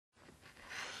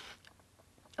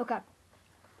Okay.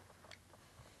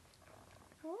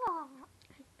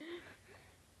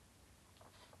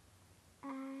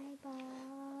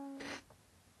 Eyeball.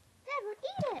 Never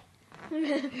eat it.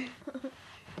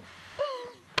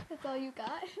 That's all you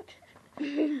got?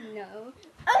 No.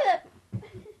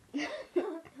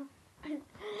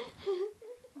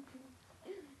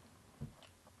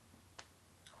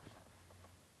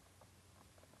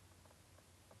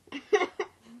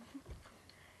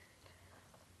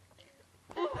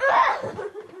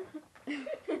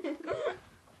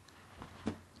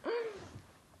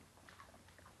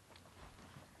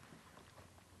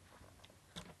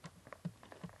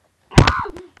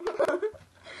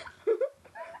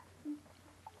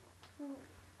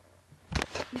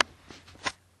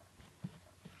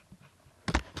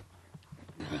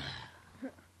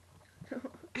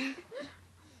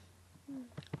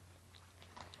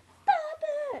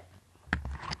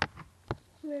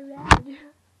 We're red.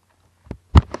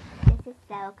 This is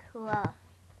so cool.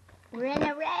 We're in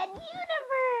a red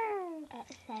universe.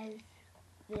 It says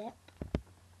zip.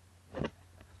 It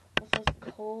says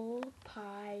cold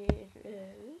pie.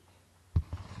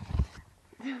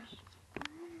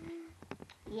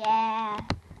 Yeah.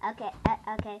 Okay.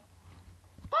 Okay.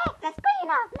 Hey, the screen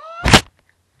off, man.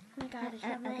 Oh my god, it's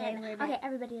not Okay, red. we're back. Okay,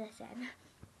 everybody listen.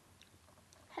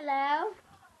 Hello?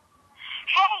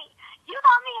 Hey, you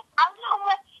told me I was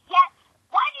homeless. Yes.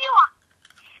 What do you want?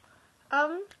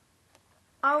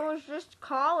 I was just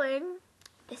calling.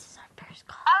 This is our first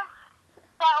call.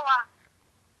 So,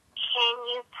 can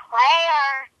you play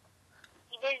or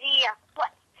you busy or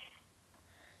what?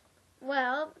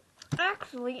 Well,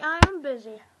 actually, I am busy.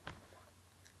 Okay.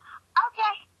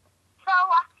 So,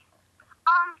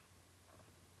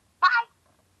 bye.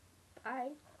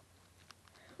 Bye.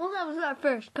 Well, that was our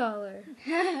first caller.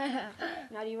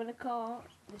 Now, do you want to call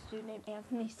this dude named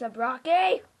Anthony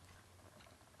Sabraki?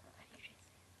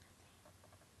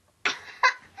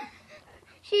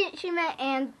 She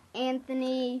meant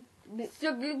Anthony.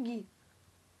 Sabugi.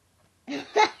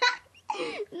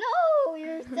 No,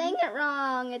 you're saying it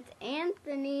wrong. It's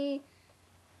Anthony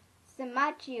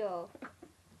Samacchio.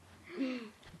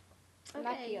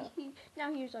 Okay,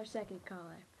 now here's our second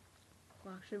caller.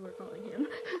 Well, actually, we're calling him.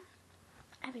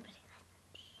 Everybody.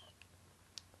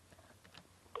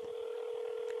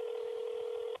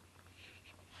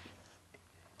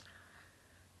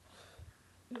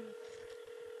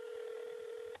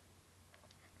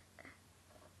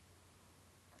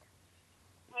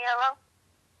 Hello?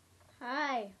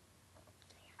 Hi.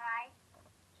 Hi.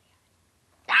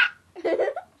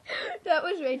 That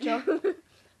was Rachel.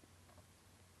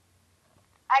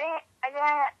 I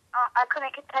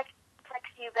couldn't text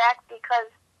you back because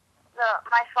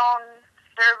my phone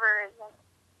server isn't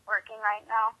working right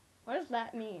now. What does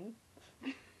that mean?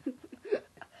 I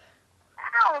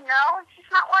don't know. It's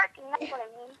just not working. That's what I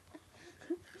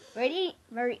mean.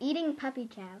 We're eating puppy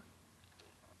chow.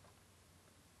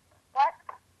 What?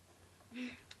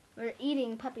 We're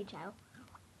eating puppy chow.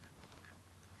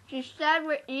 She said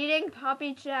we're eating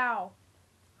puppy chow.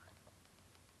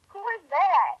 Who is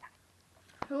that?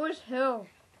 Who is who?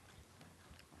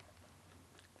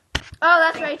 Oh,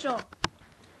 that's Rachel.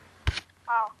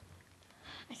 Oh.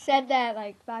 I said that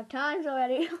like 5 times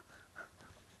already. Hold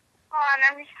on,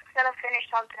 I'm just gonna finish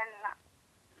something.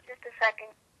 Just a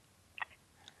second.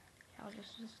 Oh,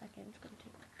 just a second. It's gonna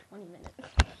take like 20 minutes.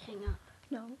 Hang up.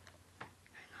 No.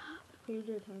 You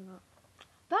did hang up.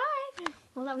 Bye.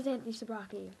 Well, that was Anthony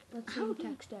Sabraki. Let's see who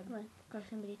texted. Because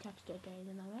somebody texted during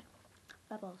the moment.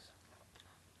 Bubbles.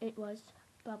 It was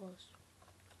Bubbles.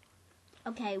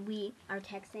 Okay, we are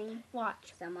texting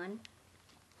Watch. someone.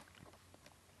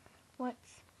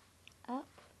 What's up?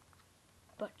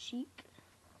 Butt cheek.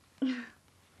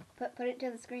 Put it to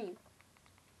the screen.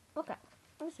 Okay.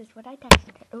 This is what I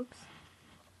texted her. Oops.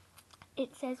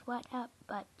 It says what up,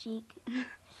 butt cheek.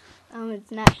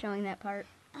 It's not showing that part.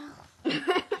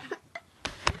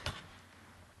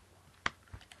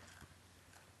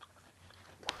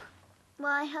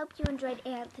 Well, I hope you enjoyed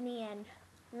Anthony and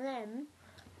them.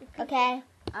 Okay,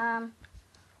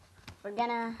 we're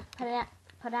gonna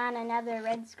put on another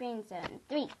red screen soon.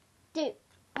 3, 2,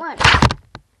 1.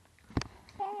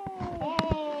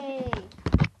 Hey!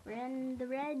 We're in the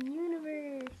red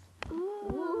universe.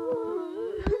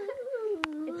 Ooh.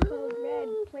 It's called Red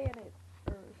Planet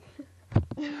Earth.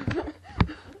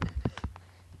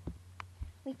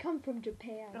 We come from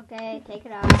Japan. Okay, take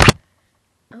it off.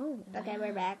 Oh. Okay,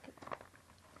 we're back.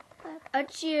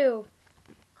 Achoo.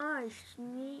 I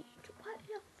sneezed. What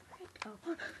the frick?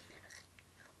 Oh.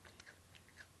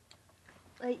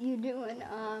 What you doing?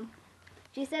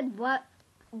 She said, what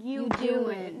You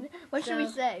doing? What should we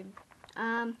So- say?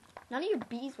 Um, None of your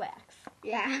beeswax.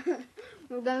 yeah.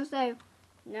 We're gonna say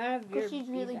none of your Because she's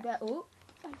really beeswax. bad. Oh,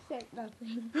 I said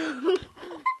nothing.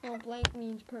 Well, blank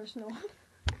means personal.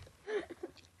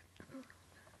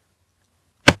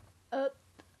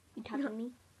 You talking to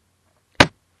me?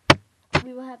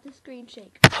 We will have the screen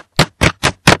shake.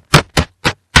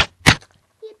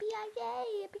 Yippee-yi-yay,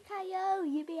 yippee-ki-yo,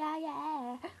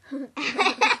 yippee-yi-yay.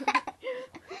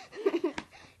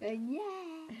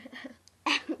 Yeah.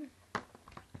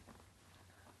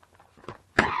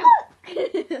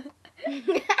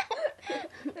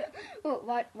 Oh,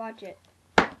 watch it.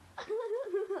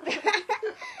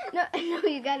 No,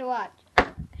 you gotta watch.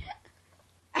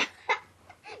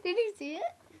 Did you see it?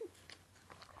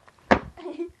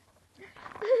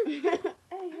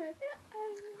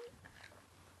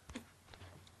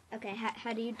 Okay,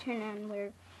 how do you turn on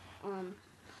where,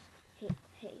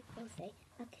 hey, we'll say,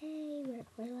 okay,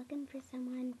 we're looking for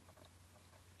someone.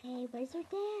 Okay, where's your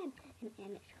dad?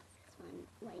 And it shows this one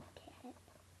white cat.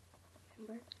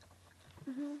 Remember?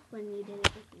 Mm-hmm. When we did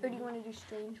it with Or do you want to do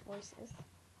strange voices?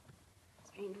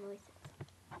 strange voices.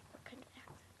 What kind of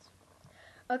accents?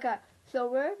 Okay, so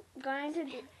we're going to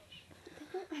do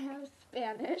have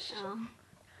Spanish. Oh.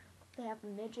 They have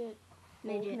midget,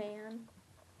 Midget. old man.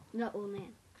 No, old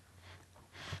man.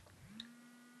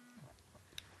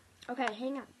 Okay,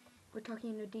 hang on. We're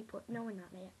talking in a deep voice. No, we're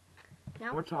not yet.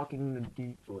 Now We're talking in a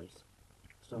deep voice.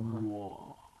 So,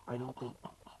 I don't think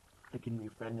I can be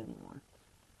your friend anymore.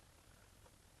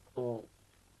 Oh.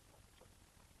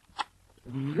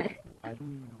 I don't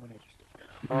even know what I just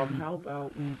did. How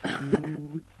about we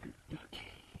do...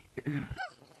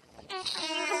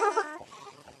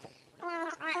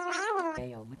 Hey,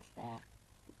 yo, what's that?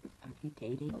 Are you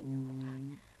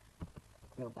dating?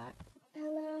 Robot.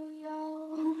 Hello, yo.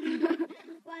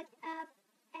 What's up?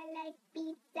 I like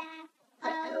pizza. Oh,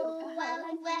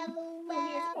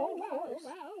 well.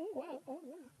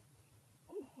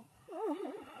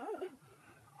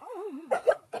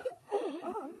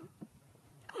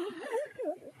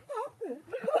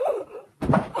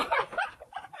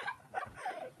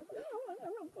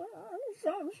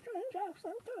 Some strange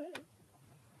accent to it.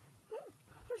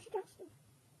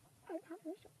 I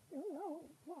probably should know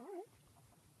why.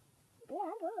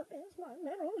 Blubber is my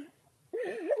middle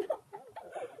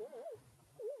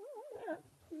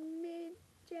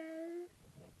midget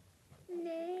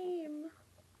name.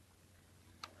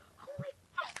 Oh my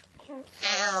God.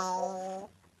 Ow.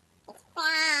 It's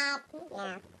bad.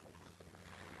 Yeah.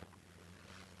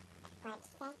 What's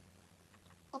that?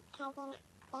 It's cousin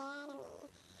bad me.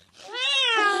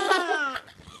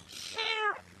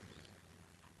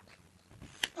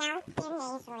 Now,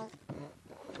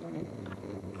 give me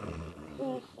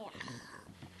easily.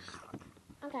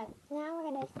 Okay, now we're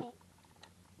gonna say,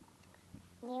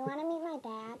 do you want to meet my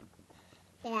dad?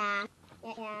 Yeah.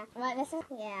 Well, this is,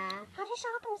 yeah.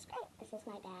 Photoshop is great. This is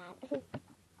my dad.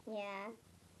 Yeah.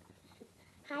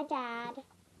 Hi, Dad.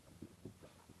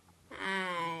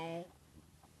 Hi.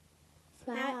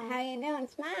 Smile. How you doing?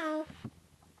 Smile.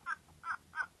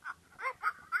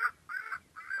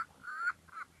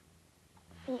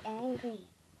 Are you angry?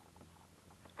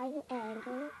 Are you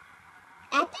angry?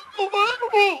 I think he's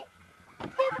angry.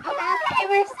 Okay,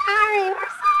 we're sorry.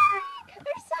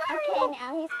 Okay, now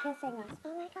he's kissing us. Oh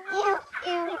my God. Ew.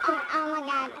 Oh my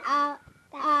God.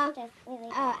 That's just really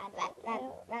bad.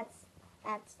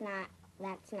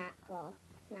 That's not cool.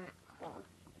 Not cool.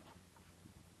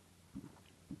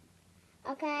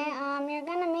 Okay, you're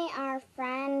gonna meet our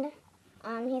friend.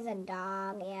 He's a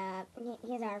dog. Yeah,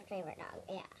 he's our favorite dog.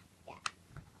 Yeah.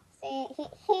 See,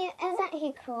 he isn't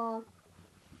he cool?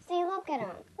 See, look at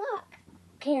him. Look.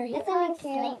 Carrie, Isn't he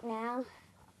cute now?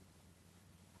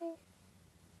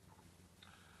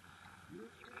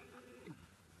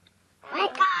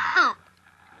 Wake up!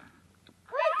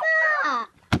 Wake up!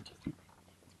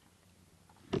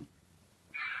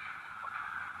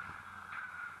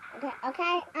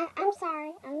 Okay. I'm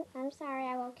sorry. I'm sorry.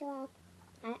 I woke you up.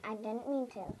 I didn't mean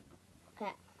to.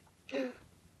 Okay.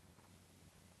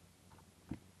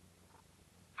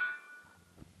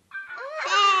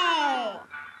 Hey!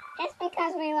 Just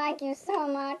because we like you so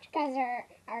much, because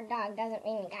our dog doesn't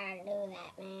mean you gotta do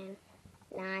that, man.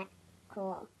 Not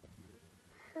cool.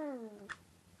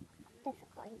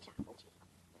 Difficult geometry.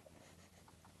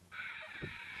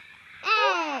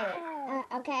 Hey!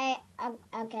 Okay.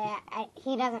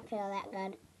 He doesn't feel that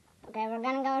good. Okay, we're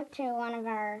gonna go to one of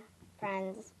our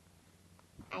friends.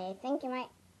 I think you might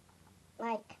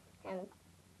like him.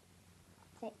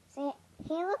 See,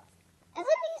 he looks. Isn't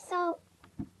he so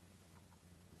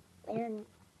weird?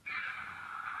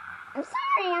 I'm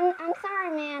sorry. I'm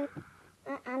sorry, man.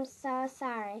 I'm so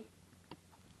sorry.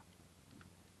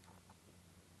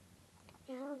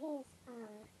 Now he's,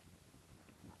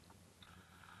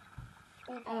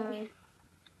 sleeping. Okay.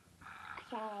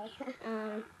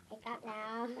 Wake up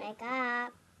now. Wake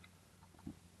up.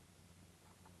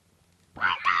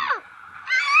 Wake up!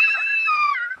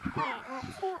 Okay,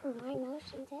 let's see what my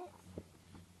emotions is.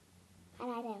 And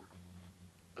I do.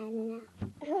 And no.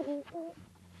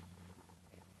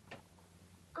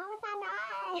 Oh, what's that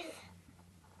noise?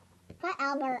 Put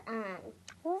Albert on.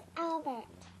 Who's Albert?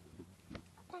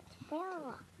 That's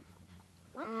Bill.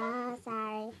 What? Oh,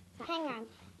 sorry. Hang on.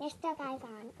 There's still guys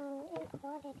on.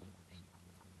 Recorded.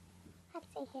 Let's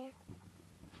see here.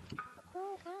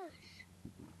 Oh, gosh.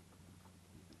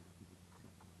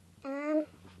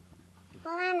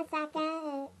 Hold on a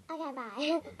second. Okay, bye.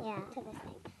 Yeah. To this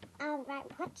thing. Right.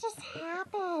 What just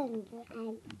happened? I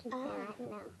do not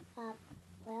know.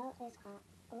 Will is gone.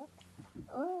 Oops.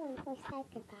 Oh, we said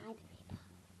goodbye to people.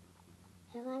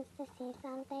 Who wants to see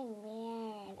something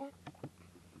weird?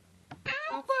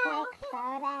 Let's take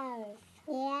photos.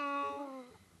 Yeah.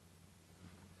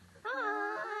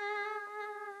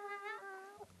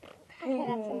 Okay,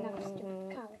 that's enough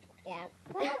stupid college. Yeah.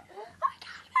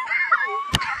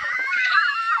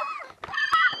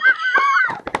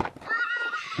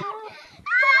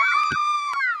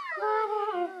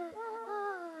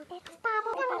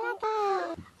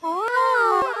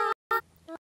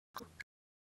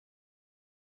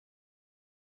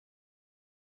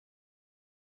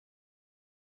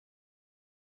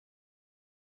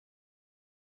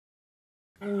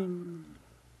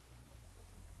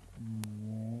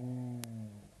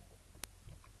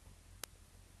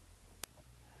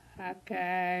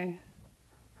 Okay.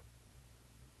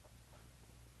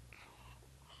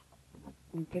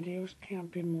 Videos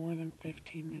can't be more than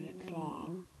 15 minutes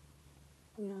long.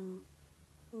 No.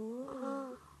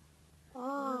 Oh.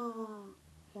 Oh.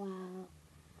 Wow.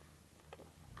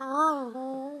 Oh.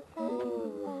 Oh.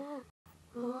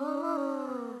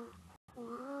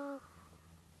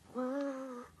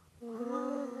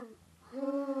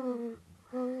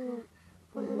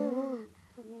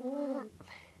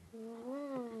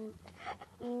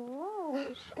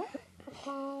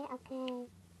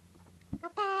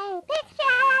 Okay,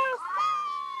 pictures!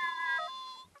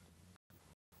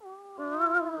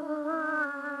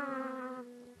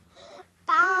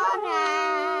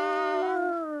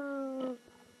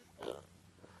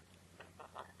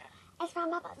 It's from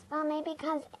Bubbles. Well, maybe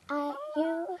because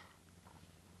you...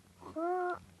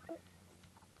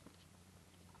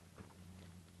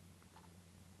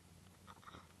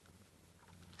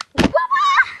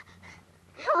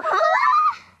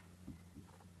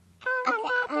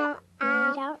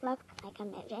 We don't look like a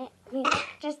midget. We're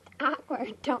just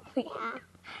awkward, don't we?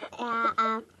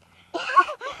 Yeah,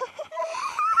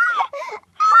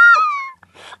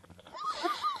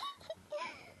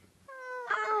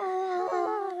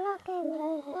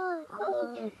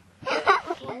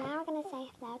 Okay, now we're gonna say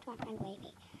hello to our friend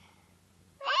Wavy.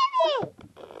 Wavy!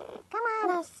 Come on!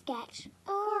 A sketch.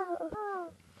 Oh.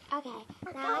 Okay,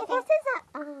 now this is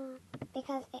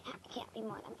because it can't be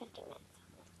more than 15 minutes.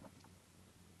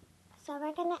 So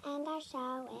we're gonna end our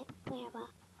show with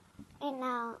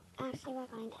actually we're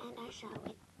going to end our show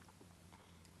with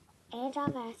Angel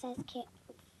versus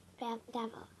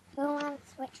Devil. Who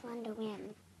wants which one to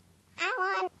win? I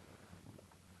want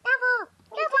Devil!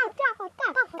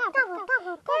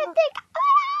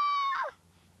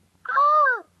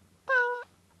 Oh, dang it.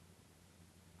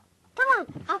 Come on.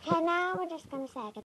 Okay, now we're just gonna say goodbye.